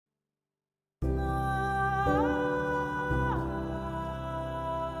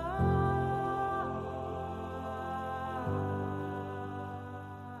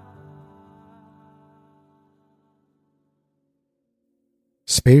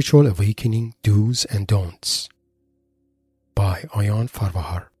Spiritual Awakening Do's and Don'ts by Ayan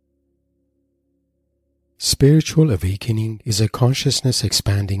Farvahar. Spiritual awakening is a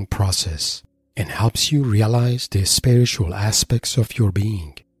consciousness-expanding process and helps you realize the spiritual aspects of your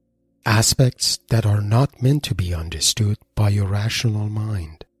being, aspects that are not meant to be understood by your rational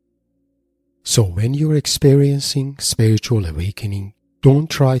mind. So when you're experiencing spiritual awakening, don't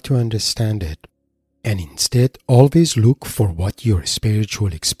try to understand it, and instead always look for what your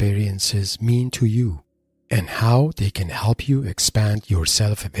spiritual experiences mean to you and how they can help you expand your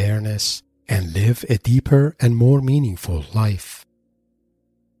self-awareness and live a deeper and more meaningful life.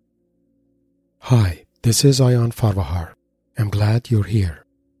 Hi, this is Ayan Farvahar. I'm glad you're here.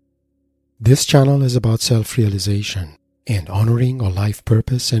 This channel is about self-realization and honoring a life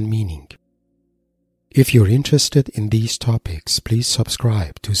purpose and meaning. If you're interested in these topics, please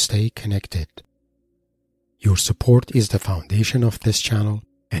subscribe to stay connected. Your support is the foundation of this channel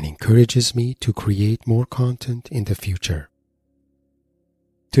and encourages me to create more content in the future.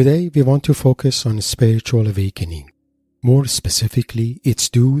 Today, we want to focus on spiritual awakening, more specifically, its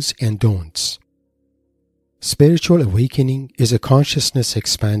do's and don'ts. Spiritual awakening is a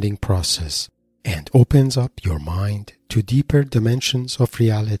consciousness-expanding process and opens up your mind to deeper dimensions of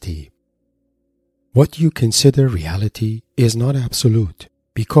reality. What you consider reality is not absolute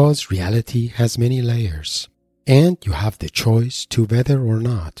because reality has many layers, and you have the choice to whether or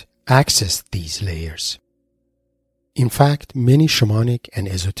not access these layers. In fact, many shamanic and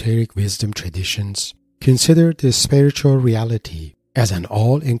esoteric wisdom traditions consider the spiritual reality as an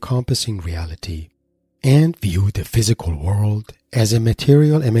all-encompassing reality and view the physical world as a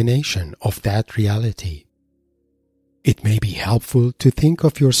material emanation of that reality. It may be helpful to think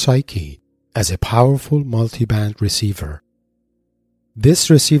of your psyche as a powerful multiband receiver. This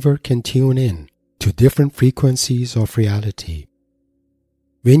receiver can tune in to different frequencies of reality.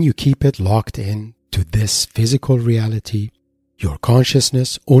 When you keep it locked in to this physical reality, your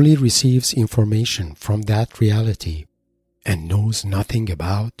consciousness only receives information from that reality and knows nothing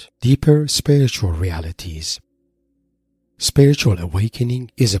about deeper spiritual realities. Spiritual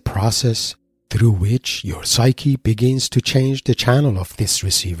awakening is a process through which your psyche begins to change the channel of this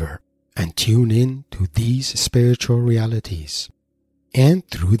receiver and tune in to these spiritual realities, and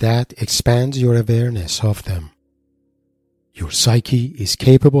through that expands your awareness of them. Your psyche is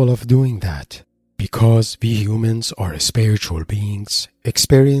capable of doing that because we humans are spiritual beings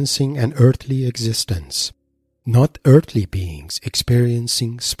experiencing an earthly existence, not earthly beings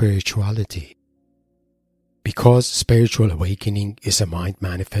experiencing spirituality. Because spiritual awakening is a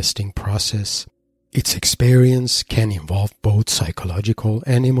mind-manifesting process, its experience can involve both psychological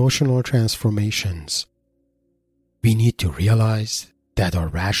and emotional transformations. We need to realize that our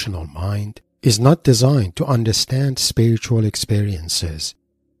rational mind is not designed to understand spiritual experiences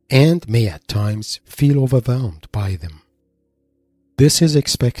and may at times feel overwhelmed by them. This is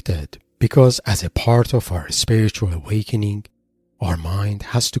expected because as a part of our spiritual awakening, our mind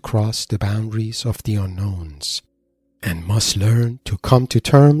has to cross the boundaries of the unknowns and must learn to come to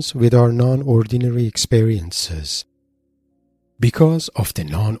terms with our non-ordinary experiences. Because of the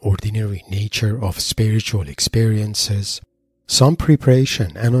non-ordinary nature of spiritual experiences, some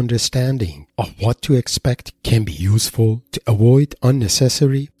preparation and understanding of what to expect can be useful to avoid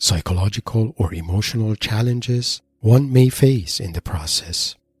unnecessary psychological or emotional challenges one may face in the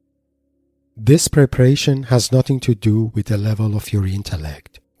process. This preparation has nothing to do with the level of your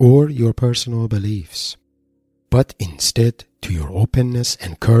intellect or your personal beliefs, but instead to your openness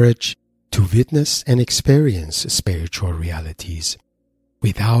and courage to witness and experience spiritual realities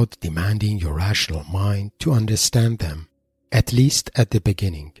without demanding your rational mind to understand them, at least at the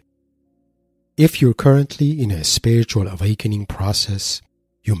beginning. If you're currently in a spiritual awakening process,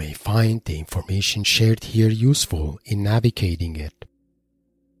 you may find the information shared here useful in navigating it.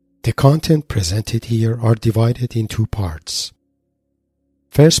 The content presented here are divided in two parts.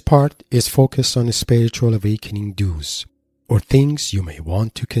 First part is focused on spiritual awakening do's, or things you may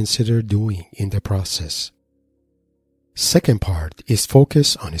want to consider doing in the process. Second part is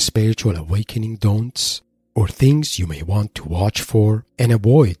focused on spiritual awakening don'ts, or things you may want to watch for and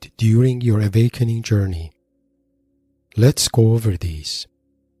avoid during your awakening journey. Let's go over these.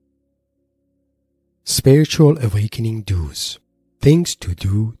 Spiritual awakening do's. Things to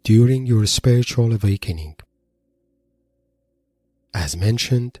do during your spiritual awakening. As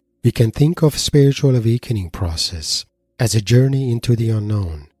mentioned, we can think of spiritual awakening process as a journey into the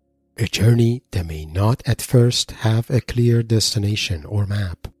unknown, a journey that may not at first have a clear destination or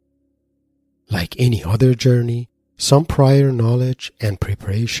map. Like any other journey, some prior knowledge and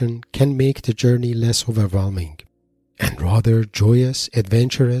preparation can make the journey less overwhelming and rather joyous,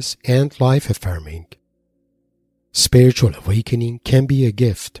 adventurous, and life-affirming. Spiritual awakening can be a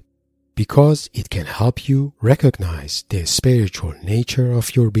gift because it can help you recognize the spiritual nature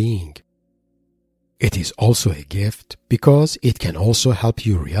of your being. It is also a gift because it can also help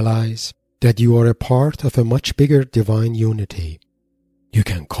you realize that you are a part of a much bigger divine unity. You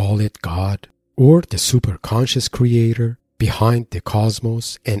can call it God or the superconscious creator behind the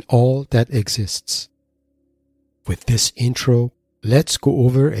cosmos and all that exists. With this intro, let's go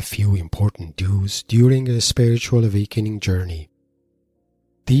over a few important do's during a spiritual awakening journey.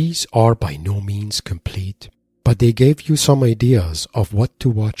 These are by no means complete, but they gave you some ideas of what to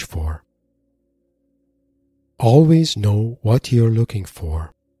watch for. Always know what you're looking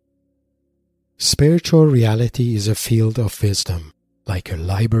for. Spiritual reality is a field of wisdom, like a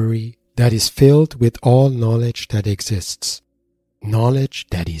library that is filled with all knowledge that exists, knowledge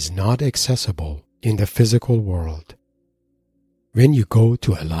that is not accessible in the physical world. When you go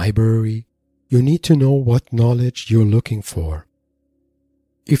to a library, you need to know what knowledge you're looking for.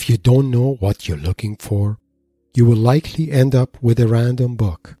 If you don't know what you're looking for, you will likely end up with a random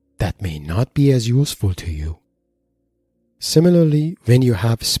book that may not be as useful to you. Similarly, when you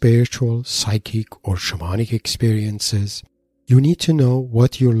have spiritual, psychic, or shamanic experiences, you need to know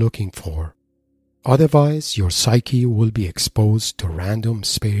what you're looking for. Otherwise, your psyche will be exposed to random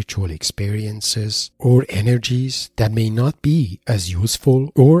spiritual experiences or energies that may not be as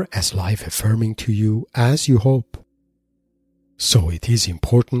useful or as life-affirming to you as you hope. So it is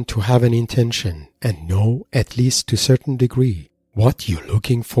important to have an intention and know, at least to a certain degree, what you're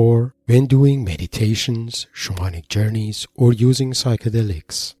looking for when doing meditations, shamanic journeys, or using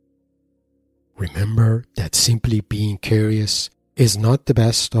psychedelics. Remember that simply being curious is not the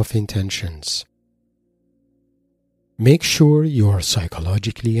best of intentions. Make sure you are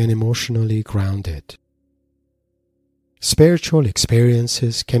psychologically and emotionally grounded. Spiritual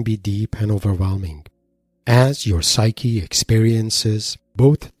experiences can be deep and overwhelming, as your psyche experiences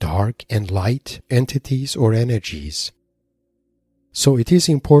both dark and light entities or energies. So it is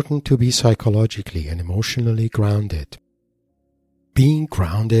important to be psychologically and emotionally grounded. Being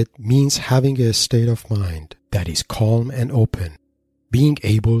grounded means having a state of mind that is calm and open, being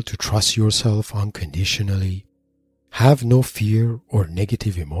able to trust yourself unconditionally, have no fear or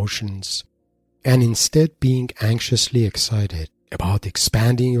negative emotions, and instead being anxiously excited about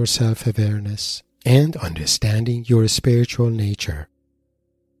expanding your self-awareness and understanding your spiritual nature.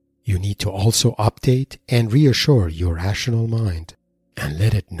 You need to also update and reassure your rational mind and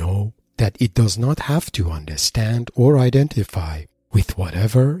let it know that it does not have to understand or identify with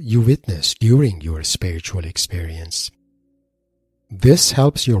whatever you witness during your spiritual experience. This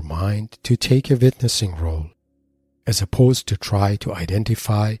helps your mind to take a witnessing role, as opposed to try to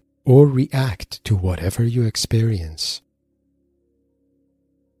identify or react to whatever you experience.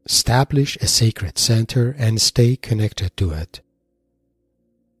 Establish a sacred center and stay connected to it.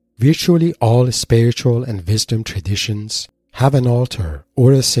 Virtually all spiritual and wisdom traditions have an altar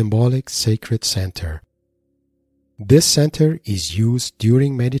or a symbolic sacred center. This center is used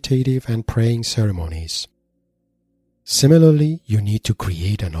during meditative and praying ceremonies. Similarly, you need to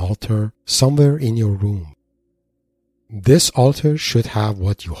create an altar somewhere in your room. This altar should have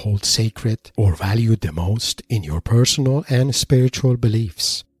what you hold sacred or value the most in your personal and spiritual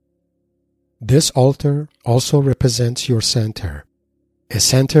beliefs. This altar also represents your center, a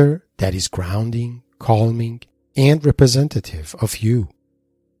center that is grounding, calming, and representative of you.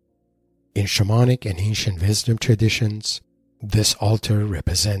 In shamanic and ancient wisdom traditions, this altar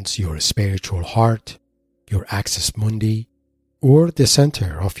represents your spiritual heart, your axis mundi, or the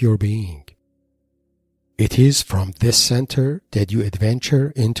center of your being. It is from this center that you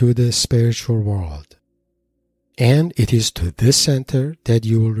adventure into the spiritual world, and it is to this center that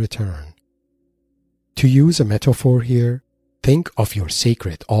you will return. To use a metaphor here, think of your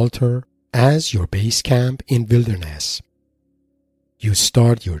sacred altar as your base camp in wilderness. You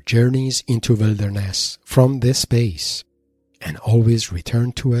start your journeys into wilderness from this base and always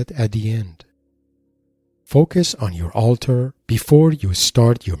return to it at the end. Focus on your altar before you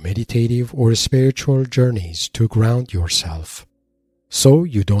start your meditative or spiritual journeys to ground yourself, so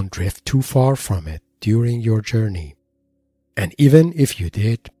you don't drift too far from it during your journey. And even if you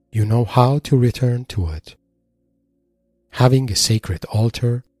did, you know how to return to it. Having a sacred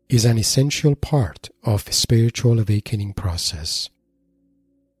altar is an essential part of the spiritual awakening process.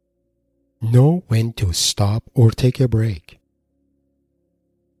 Know when to stop or take a break.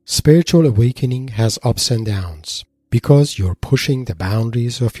 Spiritual awakening has ups and downs because you're pushing the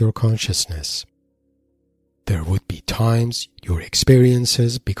boundaries of your consciousness. There would be times your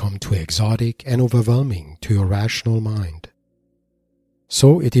experiences become too exotic and overwhelming to your rational mind.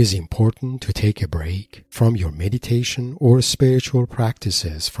 So it is important to take a break from your meditation or spiritual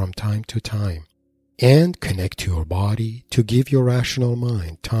practices from time to time and connect to your body to give your rational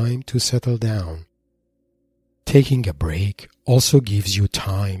mind time to settle down. Taking a break also gives you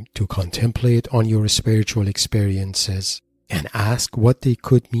time to contemplate on your spiritual experiences and ask what they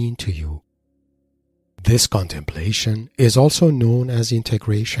could mean to you. This contemplation is also known as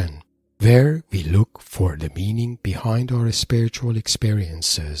integration, where we look for the meaning behind our spiritual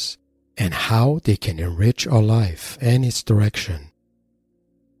experiences and how they can enrich our life and its direction.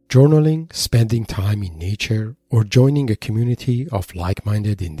 Journaling, spending time in nature, or joining a community of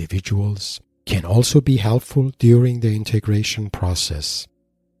like-minded individuals can also be helpful during the integration process.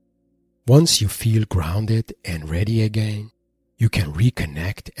 Once you feel grounded and ready again, you can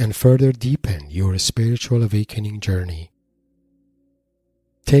reconnect and further deepen your spiritual awakening journey.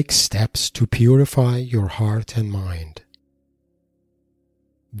 Take steps to purify your heart and mind.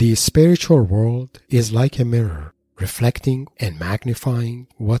 The spiritual world is like a mirror, reflecting and magnifying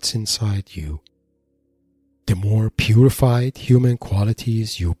what's inside you. The more purified human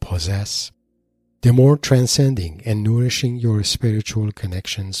qualities you possess, the more transcending and nourishing your spiritual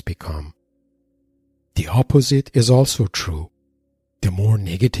connections become. The opposite is also true. The more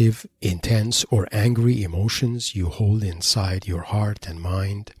negative, intense, or angry emotions you hold inside your heart and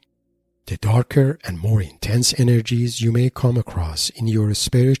mind, the darker and more intense energies you may come across in your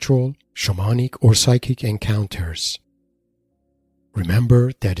spiritual, shamanic, or psychic encounters.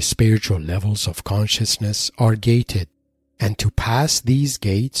 Remember that spiritual levels of consciousness are gated, and to pass these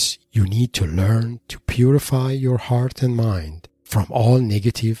gates, you need to learn to purify your heart and mind from all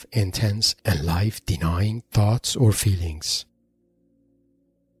negative, intense, and life-denying thoughts or feelings.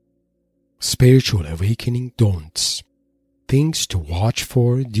 Spiritual awakening don'ts. Things to watch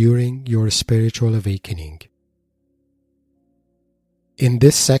for during your spiritual awakening. In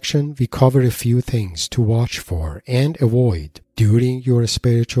this section, we cover a few things to watch for and avoid during your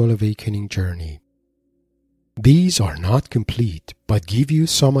spiritual awakening journey. These are not complete, but give you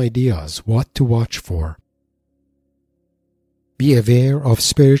some ideas what to watch for. Be aware of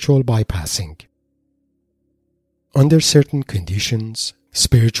spiritual bypassing. Under certain conditions,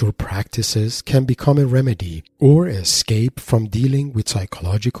 spiritual practices can become a remedy or escape from dealing with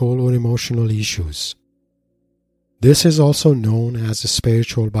psychological or emotional issues. This is also known as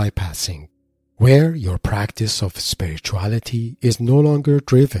spiritual bypassing, where your practice of spirituality is no longer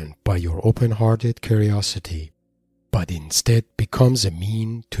driven by your open-hearted curiosity, but instead becomes a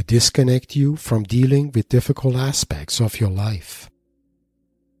mean to disconnect you from dealing with difficult aspects of your life.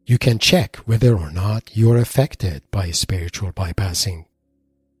 You can check whether or not you are affected by spiritual bypassing.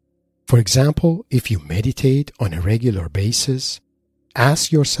 For example, if you meditate on a regular basis,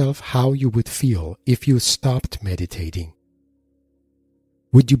 ask yourself how you would feel if you stopped meditating.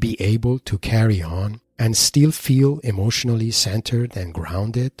 Would you be able to carry on and still feel emotionally centered and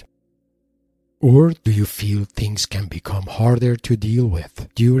grounded? Or do you feel things can become harder to deal with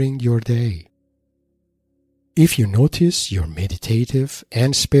during your day? If you notice your meditative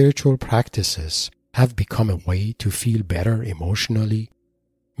and spiritual practices have become a way to feel better emotionally,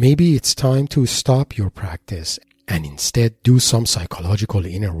 maybe it's time to stop your practice and instead do some psychological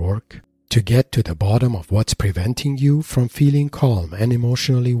inner work to get to the bottom of what's preventing you from feeling calm and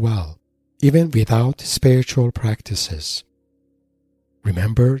emotionally well, even without spiritual practices.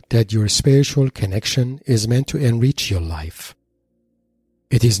 Remember that your spiritual connection is meant to enrich your life.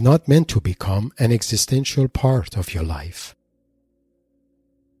 It is not meant to become an existential part of your life.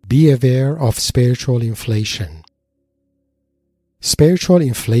 Be aware of spiritual inflation. Spiritual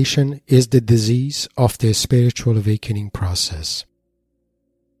inflation is the disease of the spiritual awakening process.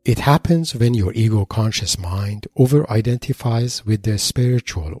 It happens when your ego-conscious mind over-identifies with the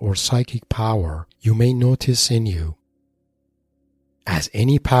spiritual or psychic power you may notice in you. As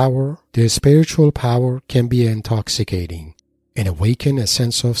any power, the spiritual power can be intoxicating and awaken a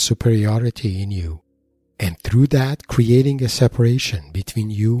sense of superiority in you, and through that creating a separation between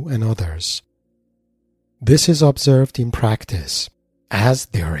you and others. This is observed in practice, as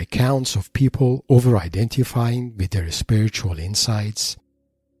there are accounts of people over-identifying with their spiritual insights,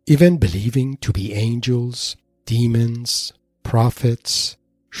 even believing to be angels, demons, prophets,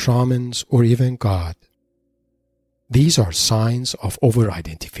 shamans, or even God. These are signs of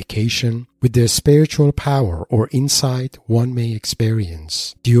over-identification with the spiritual power or insight one may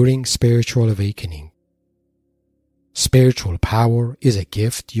experience during spiritual awakening. Spiritual power is a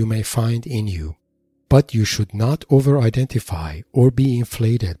gift you may find in you, but you should not over-identify or be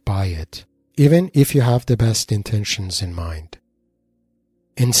inflated by it. even if you have the best intentions in mind.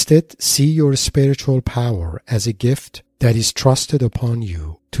 Instead, see your spiritual power as a gift that is trusted upon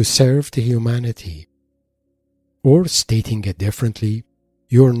you to serve the humanity. Or stating it differently,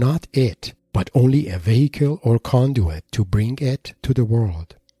 you're not it, but only a vehicle or conduit to bring it to the world,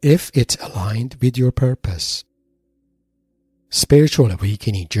 if it's aligned with your purpose. Spiritual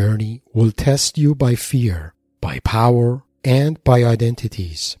awakening journey will test you by fear, by power, and by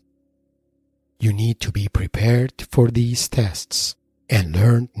identities. You need to be prepared for these tests and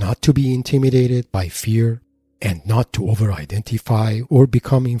learn not to be intimidated by fear and not to over-identify or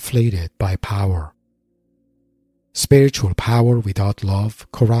become inflated by power. Spiritual power without love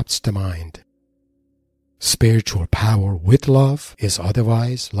corrupts the mind. Spiritual power with love is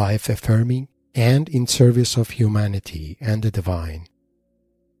otherwise life-affirming and in service of humanity and the divine.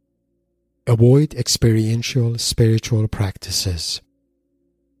 Avoid experiential spiritual practices.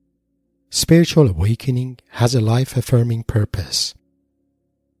 Spiritual awakening has a life-affirming purpose.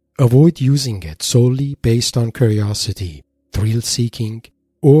 Avoid using it solely based on curiosity, thrill-seeking,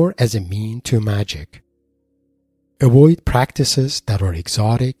 or as a means to magic. Avoid practices that are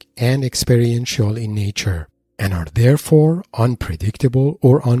exotic and experiential in nature and are therefore unpredictable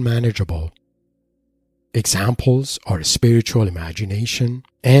or unmanageable. Examples are spiritual imagination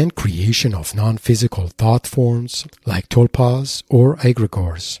and creation of non-physical thought forms like tulpas or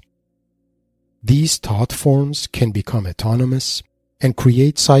egregores. These thought forms can become autonomous and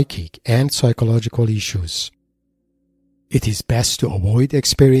create psychic and psychological issues. It is best to avoid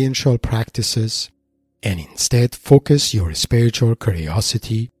experiential practices and instead focus your spiritual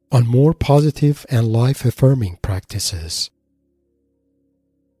curiosity on more positive and life-affirming practices.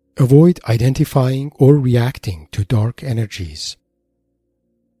 Avoid identifying or reacting to dark energies.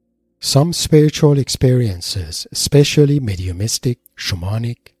 Some spiritual experiences, especially mediumistic,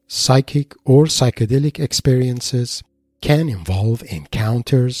 shamanic, psychic, or psychedelic experiences, can involve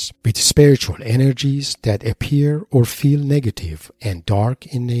encounters with spiritual energies that appear or feel negative and dark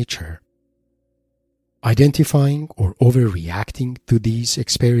in nature. Identifying or overreacting to these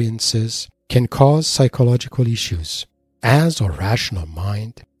experiences can cause psychological issues, as our rational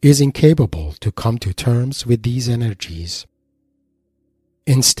mind is incapable to come to terms with these energies.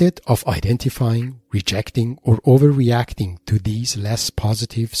 Instead of identifying, rejecting, or overreacting to these less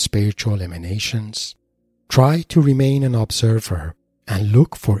positive spiritual emanations, try to remain an observer and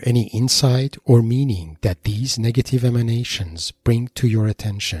look for any insight or meaning that these negative emanations bring to your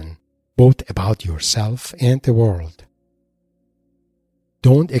attention, both about yourself and the world.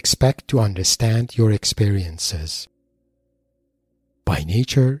 Don't expect to understand your experiences. By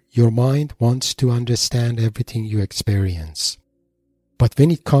nature, your mind wants to understand everything you experience. But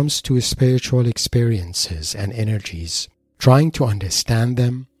when it comes to spiritual experiences and energies, trying to understand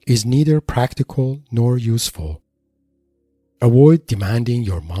them is neither practical nor useful. Avoid demanding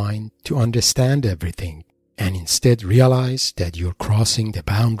your mind to understand everything and instead realize that you're crossing the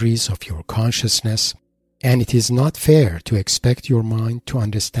boundaries of your consciousness, and it is not fair to expect your mind to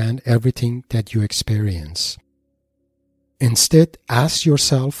understand everything that you experience. Instead, ask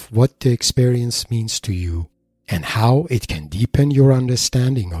yourself what the experience means to you and how it can deepen your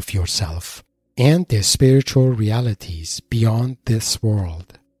understanding of yourself and the spiritual realities beyond this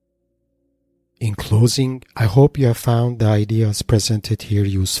world. In closing, I hope you have found the ideas presented here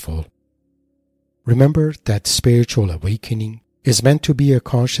useful. Remember that spiritual awakening is meant to be a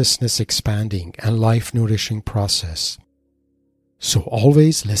consciousness expanding and life nourishing process. So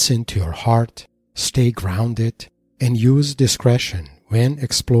always listen to your heart, stay grounded, and use discretion when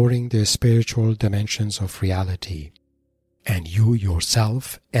exploring the spiritual dimensions of reality, and you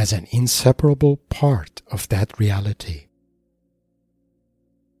yourself as an inseparable part of that reality.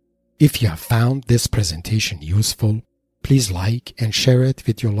 If you have found this presentation useful, please like and share it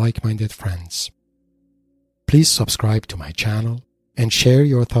with your like-minded friends. Please subscribe to my channel and share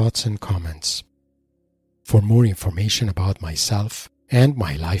your thoughts and comments. For more information about myself and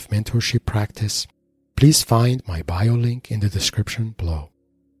my life mentorship practice, please find my bio link in the description below.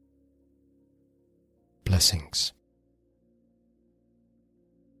 Blessings.